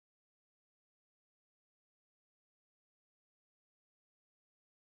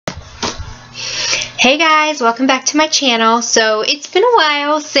Hey guys, welcome back to my channel. So it's been a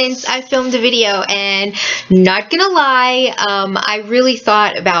while since I filmed a video, and not gonna lie, I really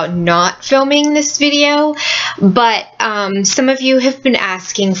thought about not filming this video, but some of you have been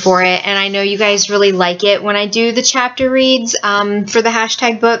asking for it, and I know you guys really like it when I do the chapter reads for the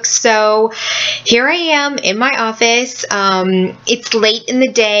hashtag books. So here I am in my office. It's late in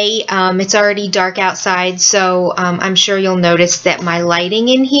the day. It's already dark outside, so I'm sure you'll notice that my lighting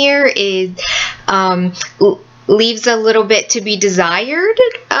in here is leaves a little bit to be desired,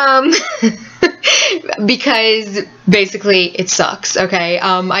 because basically it sucks, okay?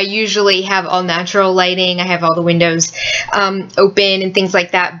 I usually have all natural lighting. I have all the windows open and things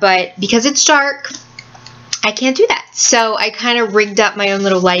like that, but because it's dark, I can't do that. So I kind of rigged up my own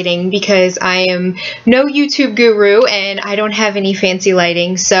little lighting because I am no YouTube guru and I don't have any fancy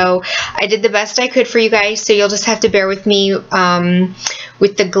lighting. So I did the best I could for you guys. So you'll just have to bear with me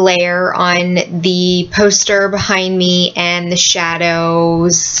with the glare on the poster behind me and the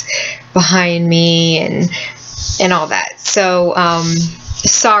shadows behind me and all that. So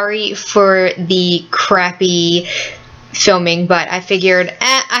sorry for the crappy filming, but I figured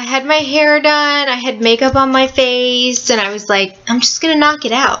I had my hair done, I had makeup on my face, and I was like, I'm just gonna knock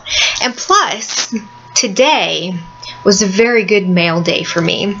it out. And plus, today was a very good mail day for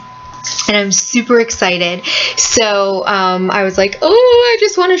me, and I'm super excited. So I was like, oh, I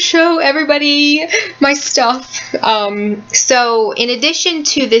just want to show everybody my stuff. So in addition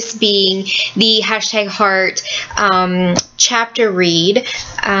to this being the hashtag heart chapter read,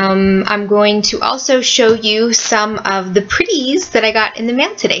 I'm going to also show you some of the pretties that I got in the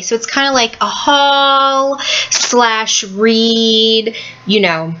mail today. So it's kind of like a haul slash read, you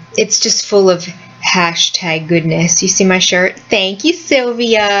know, it's just full of hashtag goodness. You see my shirt? Thank you,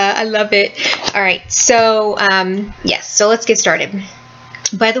 Sylvia. I love it. All right, so yes, so let's get started.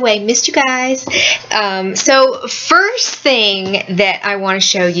 By the way, missed you guys. So first thing that I want to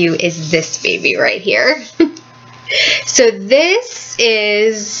show you is this baby right here. So this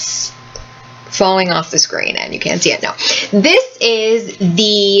is falling off the screen and you can't see it. No, this is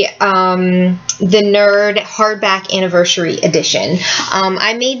the Nerd hardback anniversary edition.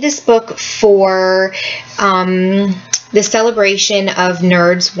 I made this book for the celebration of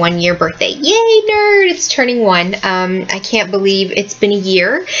Nerd's 1-year birthday. Yay, Nerd! It's turning 1. I can't believe it's been a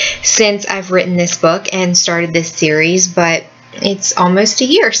year since I've written this book and started this series, but it's almost a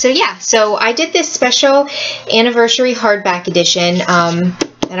year. So yeah, so I did this special anniversary hardback edition.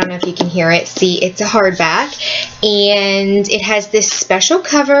 I don't know if you can hear it. See, it's a hardback, and it has this special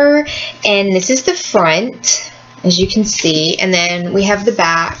cover, and this is the front, as you can see, and then we have the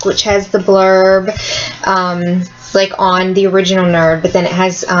back, which has the blurb, like on the original Nerd, but then it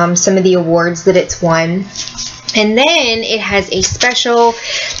has some of the awards that it's won, and then it has a special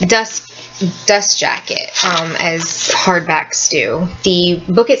dust jacket as hardbacks do. The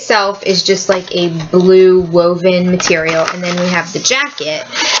book itself is just like a blue woven material, and then we have the jacket,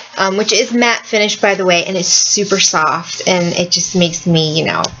 which is matte finish, by the way, and it's super soft, and it just makes me, you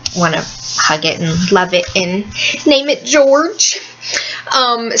know, want to hug it and love it and name it George.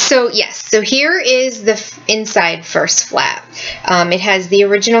 So yes, so here is the inside first flap. It has the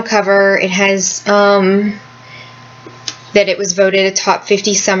original cover. It has that it was voted a top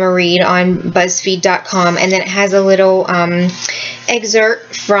 50 summer read on BuzzFeed.com, and then it has a little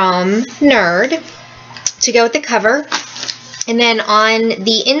excerpt from Nerd to go with the cover. And then on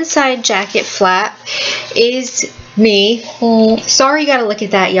the inside jacket flap is me. Sorry you gotta look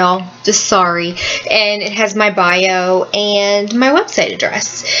at that, y'all. Just sorry. And it has my bio and my website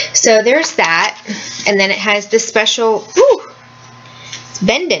address. So there's that. And then it has this special, it's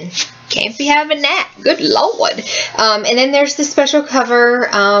bending. Can't be having that. Good Lord. And then there's the special cover.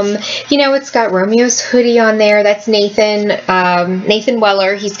 You know, it's got Romeo's hoodie on there. That's Nathan. Nathan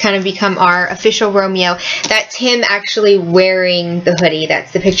Weller. He's kind of become our official Romeo. That's him actually wearing the hoodie.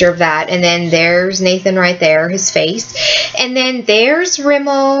 That's the picture of that. And then there's Nathan right there, his face. And then there's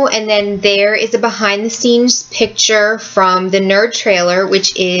Rimmel. And then there is a behind the scenes picture from the Nerd trailer,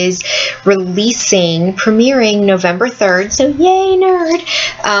 which is premiering November 3rd. So yay,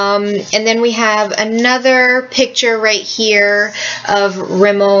 Nerd. And then we have another picture right here of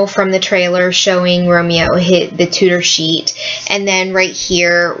Rimmel from the trailer showing Romeo hit the tutor sheet. And then right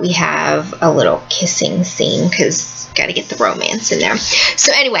here we have a little kissing scene because got to get the romance in there.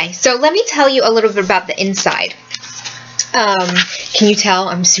 So anyway, so let me tell you a little bit about the inside. Can you tell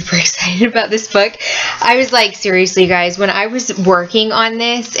I'm super excited about this book? I was like, seriously guys, when I was working on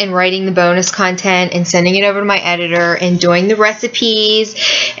this and writing the bonus content and sending it over to my editor and doing the recipes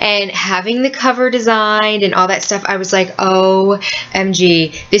and having the cover designed and all that stuff, I was like,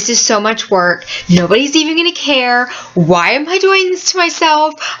 OMG, this is so much work. Nobody's even gonna care. Why am I doing this to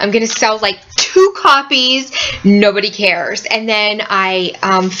myself? I'm gonna sell like 2 copies. Nobody cares. And then I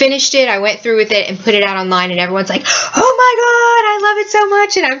finished it. I went through with it and put it out online, and everyone's like, oh my god, I love it so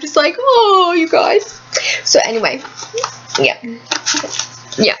much. And I'm just like, oh, you guys. So anyway, yeah.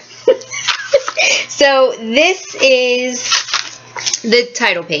 So this is the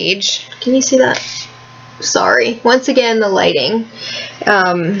title page. Can you see that? Sorry. Once again, the lighting.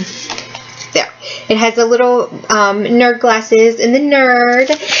 There. It has a little nerd glasses and the nerd,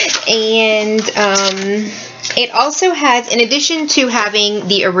 and it also has, in addition to having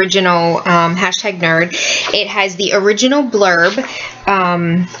the original hashtag nerd, it has the original blurb.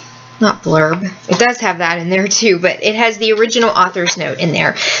 Not blurb. It does have that in there too, but it has the original author's note in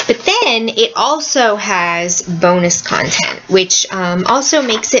there. But then it also has bonus content, which also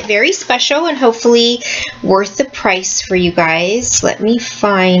makes it very special and hopefully worth the price for you guys. Let me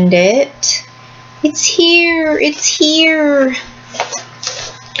find it. It's here. It's here.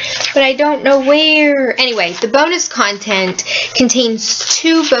 But I don't know where. Anyway, the bonus content contains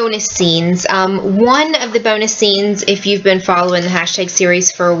 2 bonus scenes. One of the bonus scenes, if you've been following the hashtag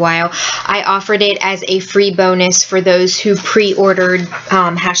series for a while, I offered it as a free bonus for those who pre-ordered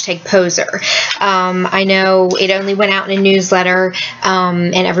hashtag poser. I know it only went out in a newsletter,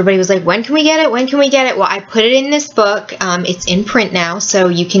 and everybody was like, when can we get it? When can we get it? Well, I put it in this book. It's in print now, so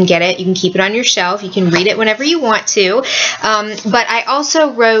you can get it. You can keep it on your shelf. You can read it whenever you want to. But I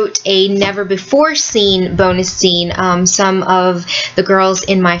also wrote a never before seen bonus scene. Some of the girls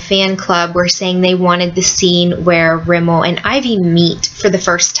in my fan club were saying they wanted the scene where Rimmel and Ivy meet for the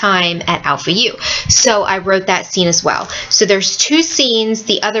first time at Alpha U. So I wrote that scene as well. So there's 2 scenes.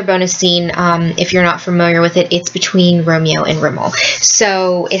 The other bonus scene, if you're not familiar with it, it's between Romeo and Rimmel.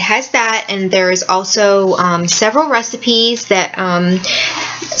 So it has that, and there's also several recipes that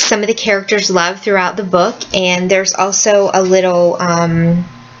some of the characters love throughout the book, and there's also a little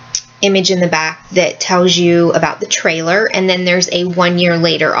image in the back that tells you about the trailer, and then there's a 1 year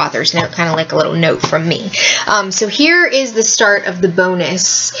later author's note, kind of like a little note from me. So here is the start of the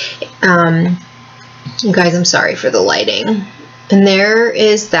bonus. You guys, I'm sorry for the lighting. And there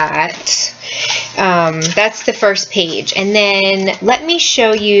is that. That's the first page. And then let me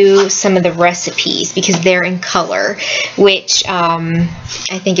show you some of the recipes because they're in color, which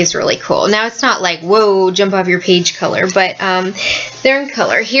I think is really cool. Now, it's not like, whoa, jump off your page color, but they're in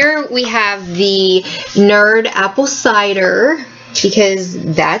color. Here we have the Nerd Apple Cider,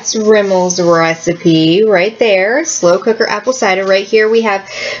 because that's Rimmel's recipe right there. Slow cooker apple cider. Right here we have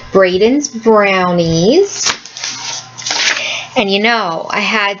Braden's Brownies. And you know, I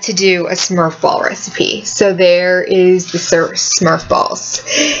had to do a Smurf ball recipe. So there is the Smurf balls.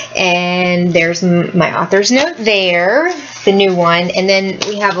 And there's my author's note there, the new one. And then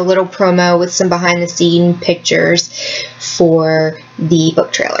we have a little promo with some behind the scene pictures for the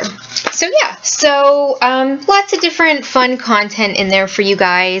book trailer. So yeah, so lots of different fun content in there for you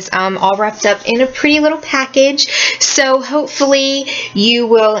guys, all wrapped up in a pretty little package. So hopefully you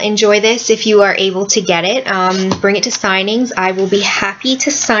will enjoy this if you are able to get it. Bring it to signings. I will be happy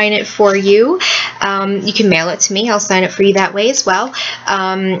to sign it for you. You can mail it to me. I'll sign it for you that way as well.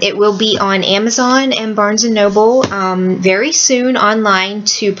 It will be on Amazon and Barnes & Noble very soon online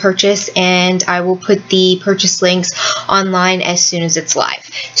to purchase, and I will put the purchase links online as soon as it's live.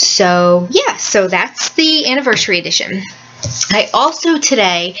 So yeah, so that's the anniversary edition. I also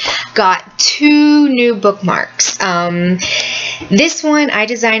today got 2 new bookmarks. This one I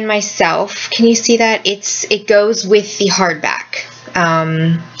designed myself. Can you see that? It goes with the hardback.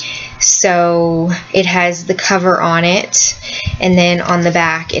 So it has the cover on it, and then on the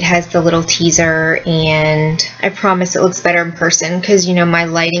back it has the little teaser, and I promise it looks better in person because, you know, my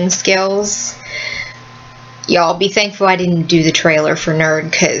lighting skills. Y'all be thankful I didn't do the trailer for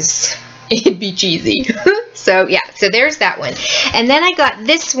Nerd because it'd be cheesy. So yeah, so there's that one. And then I got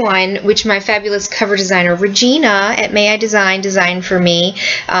this one, which my fabulous cover designer Regina at May I Design designed for me.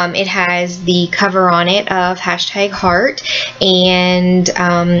 It has the cover on it of #heart, and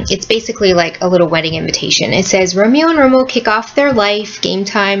it's basically like a little wedding invitation. It says, Romeo and Rimmel kick off their life, game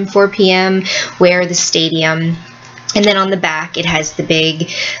time 4 p.m, wear the stadium. And then on the back it has the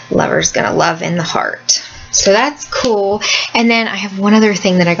big lover's gonna love in the heart. So that's cool. And then I have one other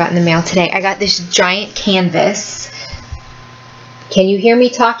thing that I got in the mail today. I got this giant canvas. Can you hear me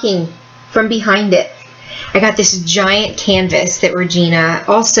talking from behind it? I got this giant canvas that Regina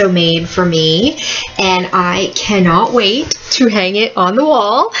also made for me, and I cannot wait to hang it on the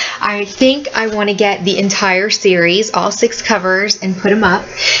wall. I think I want to get the entire series, all 6 covers, and put them up.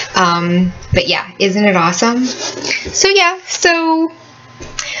 But yeah, isn't it awesome? So yeah, so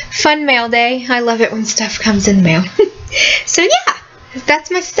fun mail day. I love it when stuff comes in the mail. So yeah,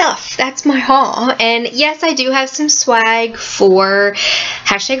 that's my stuff. That's my haul. And yes, I do have some swag for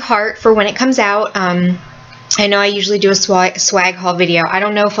 #heart for when it comes out. I know I usually do a swag haul video. I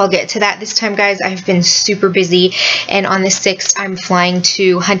don't know if I'll get to that this time, guys. I've been super busy, and on the 6th, I'm flying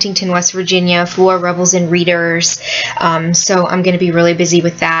to Huntington, West Virginia for Rebels and Readers, so I'm going to be really busy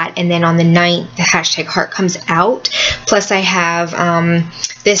with that. And then on the 9th, the #heart comes out. Plus, I have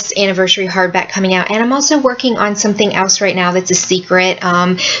this anniversary hardback coming out, and I'm also working on something else right now that's a secret,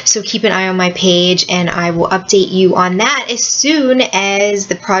 so keep an eye on my page, and I will update you on that as soon as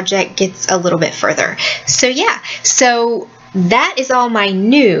the project gets a little bit further. So yeah, so that is all my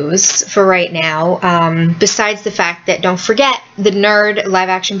news for right now, besides the fact that, don't forget, the Nerd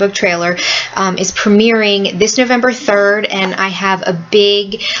live-action book trailer is premiering this November 3rd, and I have a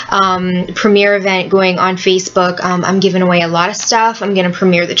big premiere event going on Facebook. I'm giving away a lot of stuff. I'm going to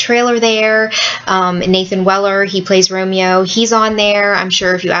premiere the trailer there. Nathan Weller, he plays Romeo. He's on there. I'm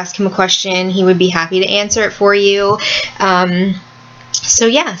sure if you ask him a question, he would be happy to answer it for you. So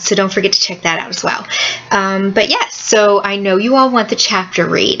yeah, so don't forget to check that out as well. But yes, so I know you all want the chapter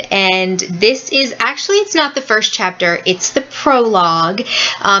read, and this is actually, it's not the first chapter, it's the prologue,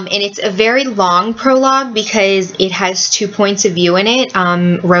 and it's a very long prologue because it has 2 points of view in it,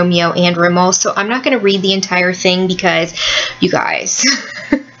 Romeo and Rimmel, so I'm not going to read the entire thing because, you guys...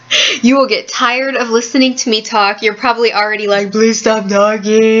 You will get tired of listening to me talk. You're probably already like, please stop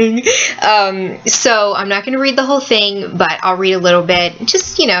talking. So I'm not going to read the whole thing, but I'll read a little bit.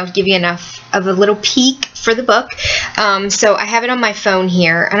 Just, you know, give you enough of a little peek for the book. So I have it on my phone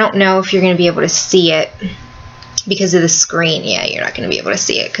here. I don't know if you're going to be able to see it because of the screen. Yeah, you're not going to be able to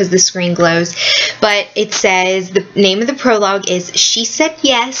see it because the screen glows. But it says, the name of the prologue is She Said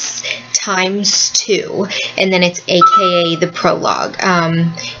Yes ×2, and then it's AKA the prologue.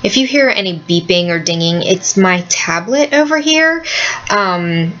 If you hear any beeping or dinging, it's my tablet over here.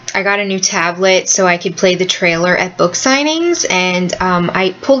 I got a new tablet so I could play the trailer at book signings, and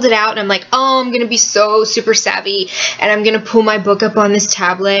I pulled it out and I'm like, oh, I'm going to be so super savvy, and I'm going to pull my book up on this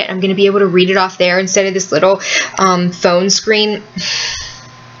tablet. I'm going to be able to read it off there instead of this little phone screen.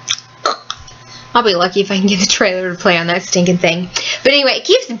 I'll be lucky if I can get the trailer to play on that stinking thing. But anyway, it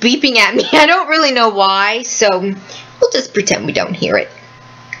keeps beeping at me. I don't really know why, so we'll just pretend we don't hear it.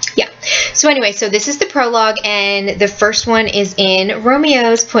 Yeah. So anyway, so this is the prologue, and the first one is in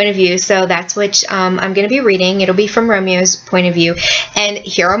Romeo's point of view, so that's which I'm going to be reading. It'll be from Romeo's point of view. And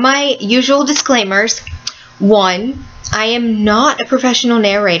here are my usual disclaimers. 1, I am not a professional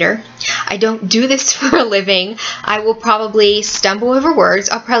narrator. I don't do this for a living. I will probably stumble over words.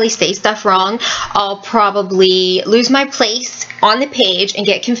 I'll probably say stuff wrong. I'll probably lose my place on the page and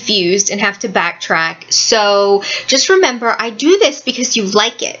get confused and have to backtrack. So just remember, I do this because you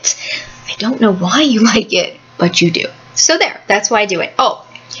like it. I don't know why you like it, but you do. So there, that's why I do it. Oh,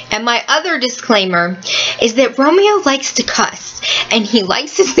 and my other disclaimer is that Romeo likes to cuss, and he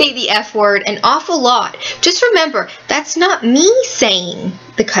likes to say the F word an awful lot. Just remember, that's not me saying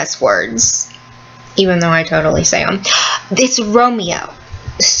the cuss words, even though I totally say them. It's Romeo,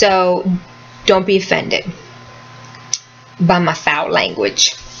 so don't be offended by my foul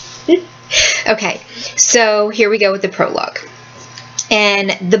language. Okay, so here we go with the prologue. And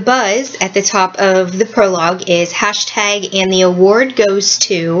the buzz at the top of the prologue is hashtag, and the award goes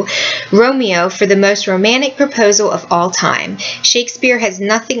to Romeo for the most romantic proposal of all time. Shakespeare has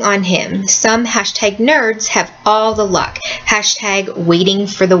nothing on him. Some hashtag nerds have all the luck. Hashtag waiting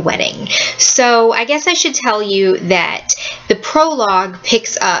for the wedding. So I guess I should tell you that the prologue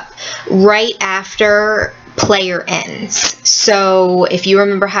picks up right after player ends. So if you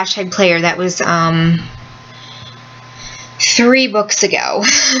remember hashtag player, that was 3 books ago.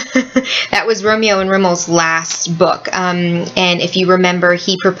 That was Romeo and Rimmel's last book. And if you remember,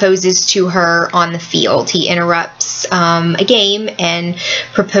 he proposes to her on the field. He interrupts a game and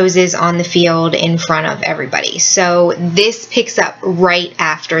proposes on the field in front of everybody. So this picks up right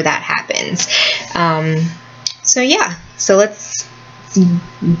after that happens. So yeah, so let's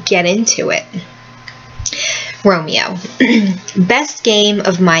get into it. Romeo. Best game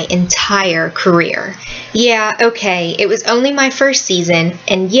of my entire career. Yeah, okay, it was only my first season,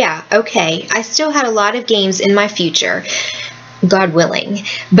 and yeah, okay, I still had a lot of games in my future, God willing,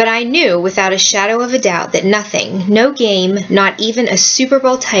 but I knew without a shadow of a doubt that nothing, no game, not even a Super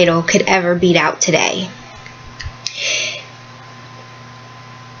Bowl title could ever beat out today.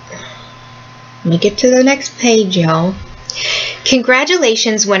 Let me get to the next page, y'all.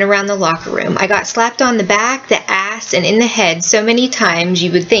 Congratulations went around the locker room. I got slapped on the back, the ass, and in the head so many times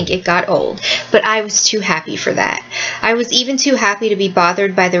you would think it got old, but I was too happy for that. I was even too happy to be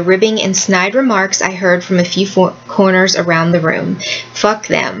bothered by the ribbing and snide remarks I heard from a few corners around the room. Fuck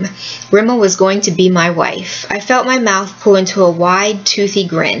them. Rimmel was going to be my wife. I felt my mouth pull into a wide, toothy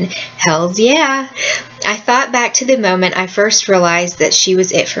grin. Hells yeah. I thought back to the moment I first realized that she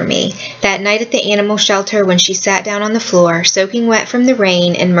was it for me. That night at the animal shelter when she sat down on the floor, soaking wet from the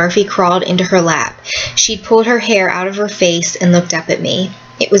rain, and Murphy crawled into her lap. She'd pulled her hair out of her face and looked up at me.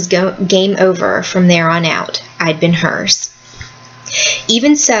 It was game over from there on out. I'd been hers.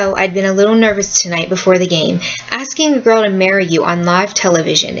 Even so, I'd been a little nervous tonight before the game. Asking a girl to marry you on live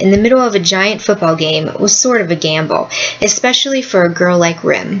television in the middle of a giant football game was sort of a gamble, especially for a girl like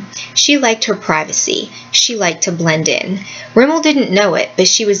Rim. She liked her privacy. She liked to blend in. Rimmel didn't know it, but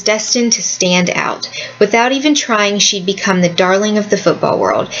she was destined to stand out. Without even trying, she'd become the darling of the football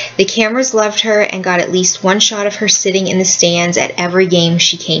world. The cameras loved her and got at least one shot of her sitting in the stands at every game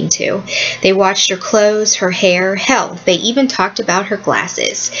she came to. They watched her clothes, her hair, hell, they even talked about her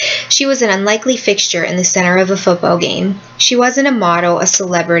glasses. She was an unlikely fixture in the center of a football game. She wasn't a model, a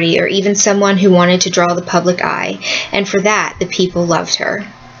celebrity, or even someone who wanted to draw the public eye, and for that, the people loved her.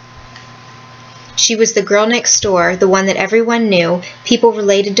 She was the girl next door, the one that everyone knew. People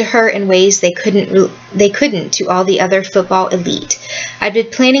related to her in ways they couldn't to all the other football elite. I'd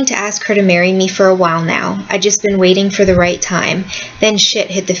been planning to ask her to marry me for a while now. I'd just been waiting for the right time. Then shit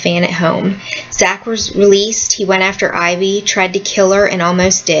hit the fan at home. Zach was released. He went after Ivy, tried to kill her, and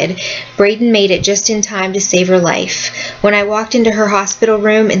almost did. Braden made it just in time to save her life. When I walked into her hospital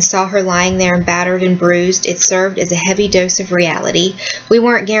room and saw her lying there battered and bruised, it served as a heavy dose of reality. We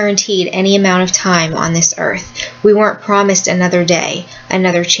weren't guaranteed any amount of time on this earth. We weren't promised another day,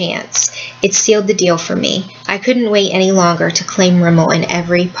 another chance. It sealed the deal for me. I couldn't wait any longer to claim Rimmel in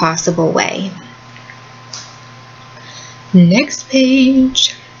every possible way. Next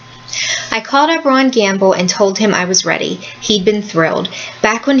page. I called up Ron Gamble and told him I was ready. He'd been thrilled.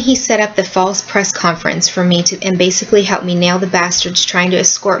 Back when he set up the false press conference for me and basically helped me nail the bastards trying to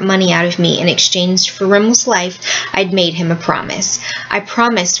escort money out of me in exchange for Rimmel's life, I'd made him a promise. I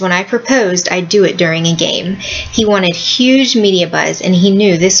promised when I proposed I'd do it during a game. He wanted huge media buzz, and he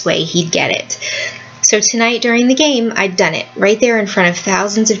knew this way he'd get it. So tonight during the game, I'd done it, right there in front of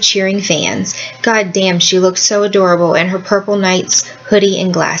thousands of cheering fans. God damn, she looked so adorable in her purple Knights hoodie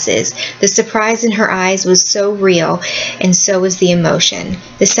and glasses. The surprise in her eyes was so real, and so was the emotion.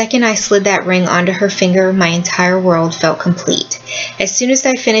 The second I slid that ring onto her finger, my entire world felt complete. As soon as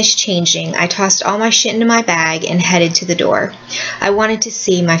I finished changing, I tossed all my shit into my bag and headed to the door. I wanted to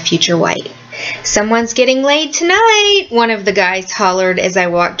see my future wife. "Someone's getting laid tonight," one of the guys hollered as I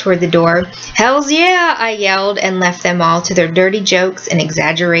walked toward the door. "Hells yeah," I yelled and left them all to their dirty jokes and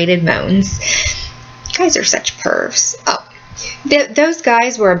exaggerated moans. You guys are such pervs. Oh, those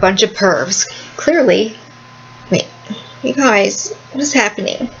guys were a bunch of pervs. Clearly. Wait, you guys, what is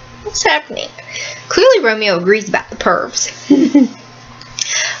happening? What's happening? Clearly Romeo agrees about the pervs.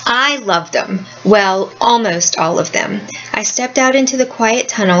 I loved them. Well, almost all of them. I stepped out into the quiet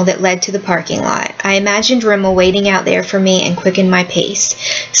tunnel that led to the parking lot. I imagined Rimmel waiting out there for me and quickened my pace.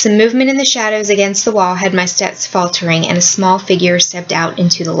 Some movement in the shadows against the wall had my steps faltering, and a small figure stepped out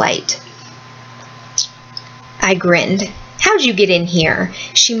into the light. I grinned. "How'd you get in here?"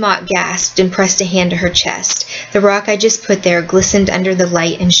 She mock gasped and pressed a hand to her chest. The rock I just put there glistened under the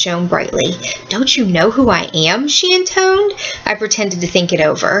light and shone brightly. "Don't you know who I am?" she intoned. I pretended to think it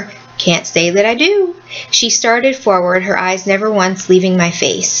over. "Can't say that I do." She started forward, her eyes never once leaving my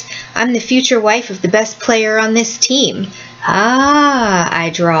face. "I'm the future wife of the best player on this team." "Ah," I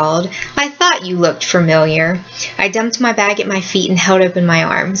drawled. "I thought you looked familiar." I dumped my bag at my feet and held open my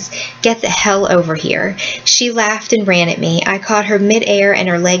arms. "Get the hell over here." She laughed and ran at me. I caught her mid-air and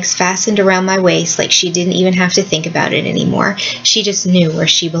her legs fastened around my waist like she didn't even have to think about it anymore. She just knew where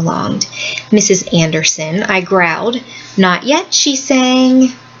she belonged. "Mrs. Anderson," I growled. "Not yet," she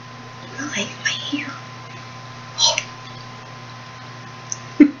sang. My hair. Oh.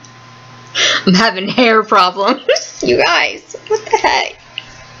 I'm having hair problems. You guys, what the heck?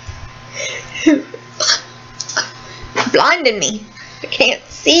 Blinding me. I can't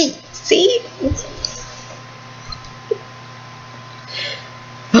see. See?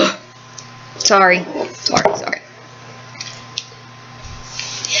 Sorry.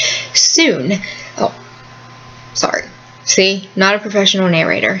 Soon. Oh, sorry. See, not a professional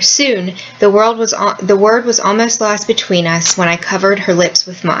narrator. Soon, the word was almost lost between us when I covered her lips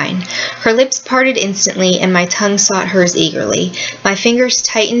with mine. Her lips parted instantly, and my tongue sought hers eagerly. My fingers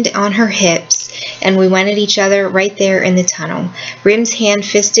tightened on her hips, and we went at each other right there in the tunnel. Rim's hand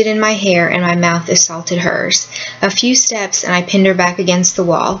fisted in my hair, and my mouth assaulted hers. A few steps, and I pinned her back against the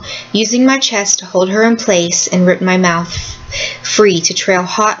wall, using my chest to hold her in place and ripped my mouth free to trail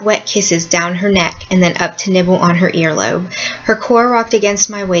hot, wet kisses down her neck and then up to nibble on her earlobe. Her core rocked against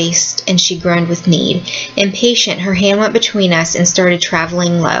my waist, and she groaned with need. Impatient, her hand went between us and started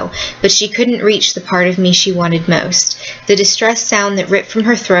traveling low, but she couldn't reach the part of me she wanted most. The distressed sound that ripped from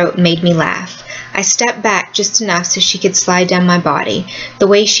her throat made me laugh. I stepped back just enough so she could slide down my body. The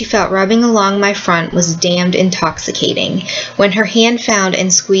way she felt rubbing along my front was damned intoxicating. When her hand found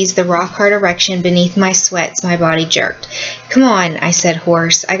and squeezed the rock-hard erection beneath my sweats, my body jerked. "Come on," I said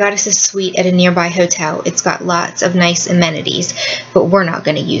hoarse. "I got us a suite at a nearby hotel. It's got lots of nice amenities, but we're not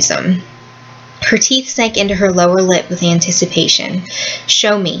going to use them." Her teeth sank into her lower lip with anticipation.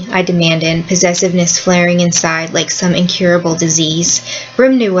 "Show me," I demanded, possessiveness flaring inside like some incurable disease.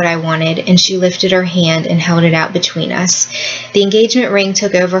 Rim knew what I wanted, and she lifted her hand and held it out between us. The engagement ring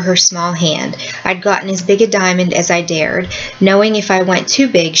took over her small hand. I'd gotten as big a diamond as I dared, knowing if I went too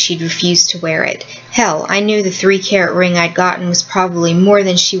big she'd refuse to wear it. Hell, I knew the 3-carat ring I'd gotten was probably more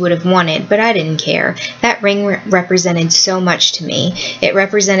than she would have wanted, but I didn't care. That ring represented so much to me. It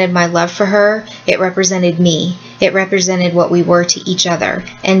represented my love for her. It represented me. It represented what we were to each other.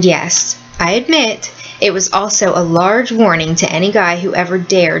 And yes, I admit, it was also a large warning to any guy who ever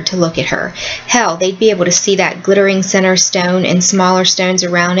dared to look at her. Hell, they'd be able to see that glittering center stone and smaller stones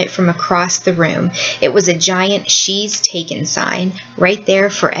around it from across the room. It was a giant "she's taken" sign, right there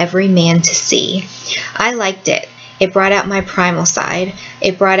for every man to see. I liked it. It brought out my primal side.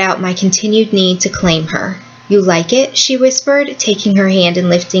 It brought out my continued need to claim her. "You like it?" she whispered, taking her hand and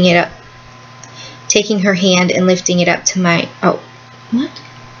lifting it up to my... Oh, what?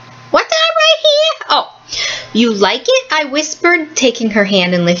 What did I write here? Oh. "You like it?" I whispered, taking her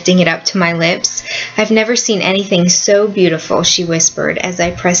hand and lifting it up to my lips. "I've never seen anything so beautiful," she whispered as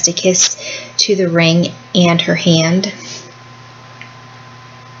I pressed a kiss to the ring and her hand.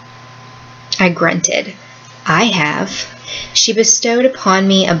 I grunted. "I have." She bestowed upon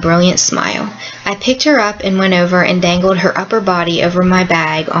me a brilliant smile. I picked her up and went over and dangled her upper body over my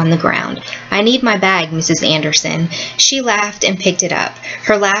bag on the ground. "I need my bag, Mrs. Anderson." She laughed and picked it up.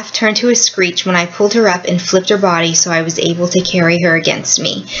 Her laugh turned to a screech when I pulled her up and flipped her body so I was able to carry her against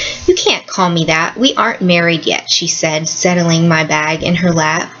me. "You can't call me that. We aren't married yet," she said, settling my bag in her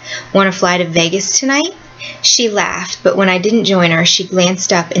lap. "Want to fly to Vegas tonight?" She laughed, but when I didn't join her, she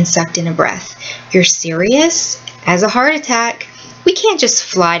glanced up and sucked in a breath. "You're serious?" "As a heart attack." "We can't just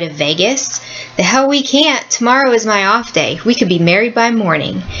fly to Vegas." "The hell we can't. Tomorrow is my off day. We could be married by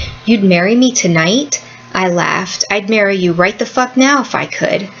morning." "You'd marry me tonight?" I laughed. "I'd marry you right the fuck now if I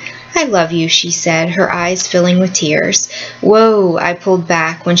could." "I love you," she said, her eyes filling with tears. "Whoa," I pulled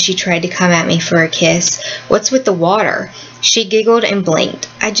back when she tried to come at me for a kiss. "What's with the water?" She giggled and blinked.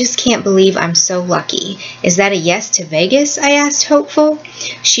 "I just can't believe I'm so lucky." "Is that a yes to Vegas?" I asked, hopeful.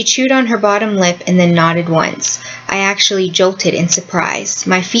 She chewed on her bottom lip and then nodded once. I actually jolted in surprise.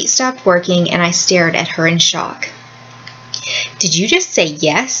 My feet stopped working and I stared at her in shock. "Did you just say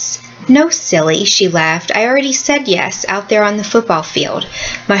yes?" "No, silly," she laughed. "I already said yes out there on the football field."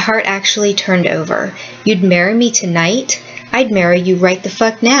 My heart actually turned over. "You'd marry me tonight?" "I'd marry you right the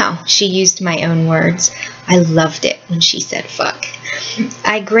fuck now." She used my own words. I loved it when she said fuck.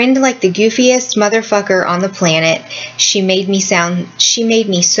 I grinned like the goofiest motherfucker on the planet. She made me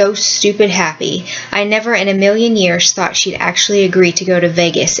so stupid happy. I never in a million years thought she'd actually agree to go to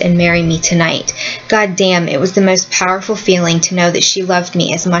Vegas and marry me tonight. God damn, it was the most powerful feeling to know that she loved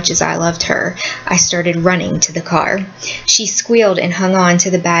me as much as I loved her. I started running to the car. She squealed and hung on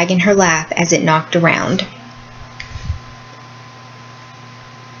to the bag in her lap as it knocked around.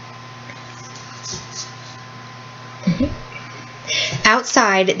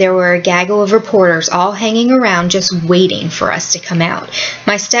 Outside, there were a gaggle of reporters all hanging around just waiting for us to come out.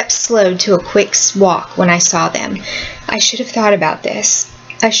 My steps slowed to a quick walk when I saw them. I should have thought about this.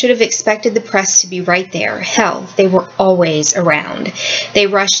 I should have expected the press to be right there. Hell, they were always around. They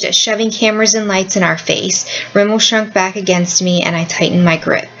rushed at shoving cameras and lights in our face. Rimmel shrunk back against me, and I tightened my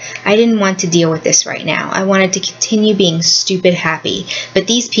grip. I didn't want to deal with this right now. I wanted to continue being stupid happy, but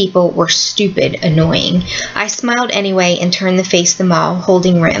these people were stupid annoying. I smiled anyway and turned to face them all,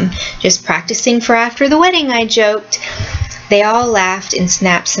 holding Rim. "Just practicing for after the wedding," I joked. They all laughed and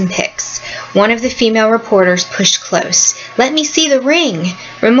snapped some pics. One of the female reporters pushed close. "Let me see the ring."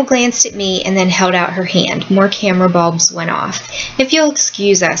 Rimmel glanced at me and then held out her hand. More camera bulbs went off. "If you'll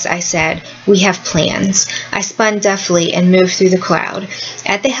excuse us," I said. "We have plans." I spun deftly and moved through the crowd.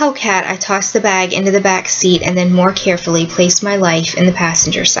 At the Hellcat, I tossed the bag into the back seat and then more carefully placed my life in the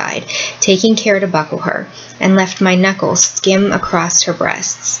passenger side, taking care to buckle her, and left my knuckles skim across her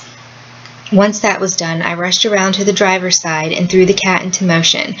breasts. Once that was done, I rushed around to the driver's side and threw the cat into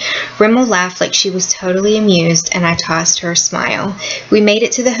motion. Rimmel laughed like she was totally amused, and I tossed her a smile. We made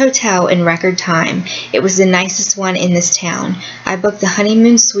it to the hotel in record time. It was the nicest one in this town. I booked the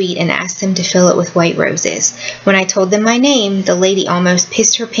honeymoon suite and asked them to fill it with white roses. When I told them my name, the lady almost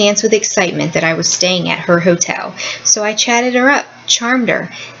pissed her pants with excitement that I was staying at her hotel. So I chatted her up, charmed her,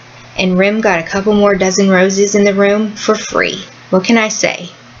 and Rim got a couple more dozen roses in the room for free. What can I say?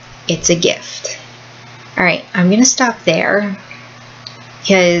 It's a gift. Alright, I'm going to stop there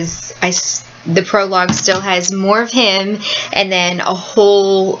because the prologue still has more of him and then a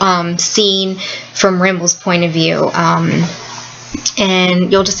whole scene from Rimmel's point of view.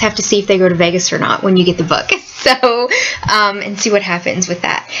 And you'll just have to see if they go to Vegas or not when you get the book. So, and see what happens with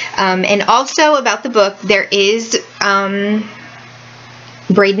that. And also about the book, there is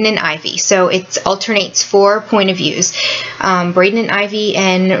Braden and Ivy. So it alternates 4 point of views. Braden and Ivy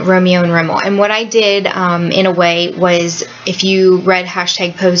and Romeo and Rimmel. And what I did in a way was, if you read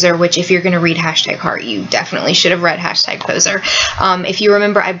 #Poser, which if you're going to read #Heart, you definitely should have read #Poser. If you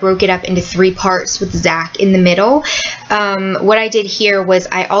remember, I broke it up into 3 parts with Zach in the middle. What I did here was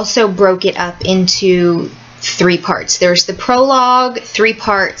I also broke it up into 3 parts. There's the prologue, 3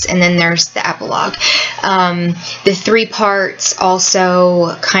 parts, and then there's the epilogue. The 3 parts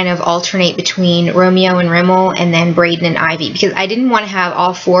also kind of alternate between Romeo and Rimmel and then Braden and Ivy, because I didn't want to have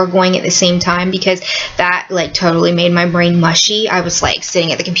all 4 going at the same time, because that like totally made my brain mushy. I was like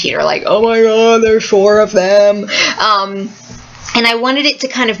sitting at the computer like, oh my god, there's 4 of them. And I wanted it to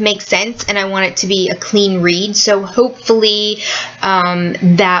kind of make sense, and I want it to be a clean read, so hopefully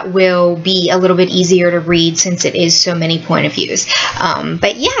that will be a little bit easier to read since it is so many point of views.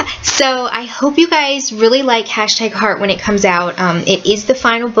 But yeah, so I hope you guys really like #Heart when it comes out. It is the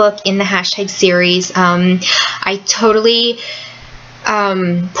final book in the # series. I totally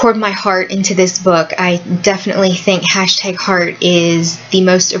poured my heart into this book. I definitely think #Heart is the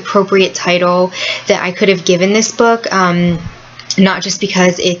most appropriate title that I could have given this book. Not just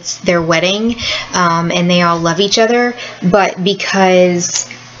because it's their wedding and they all love each other, but because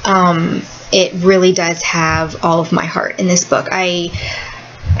it really does have all of my heart in this book. I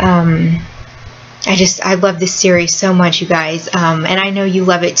love this series so much, you guys, and I know you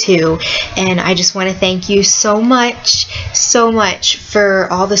love it too, and I just want to thank you so much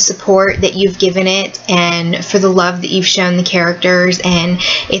for all the support that you've given it, and for the love that you've shown the characters. And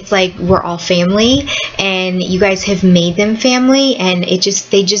it's like we're all family, and you guys have made them family, and they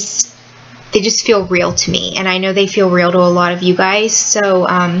just feel real to me, and I know they feel real to a lot of you guys. So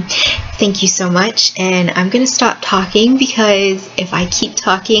thank you so much, and I'm gonna stop talking because if I keep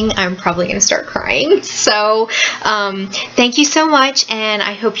talking I'm probably gonna start crying. So thank you so much, and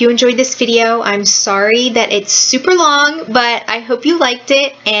I hope you enjoyed this video. I'm sorry that it's super long, but I hope you liked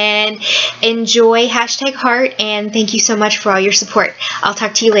it, and enjoy #Heart, and thank you so much for all your support. I'll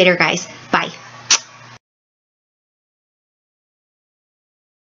talk to you later, guys.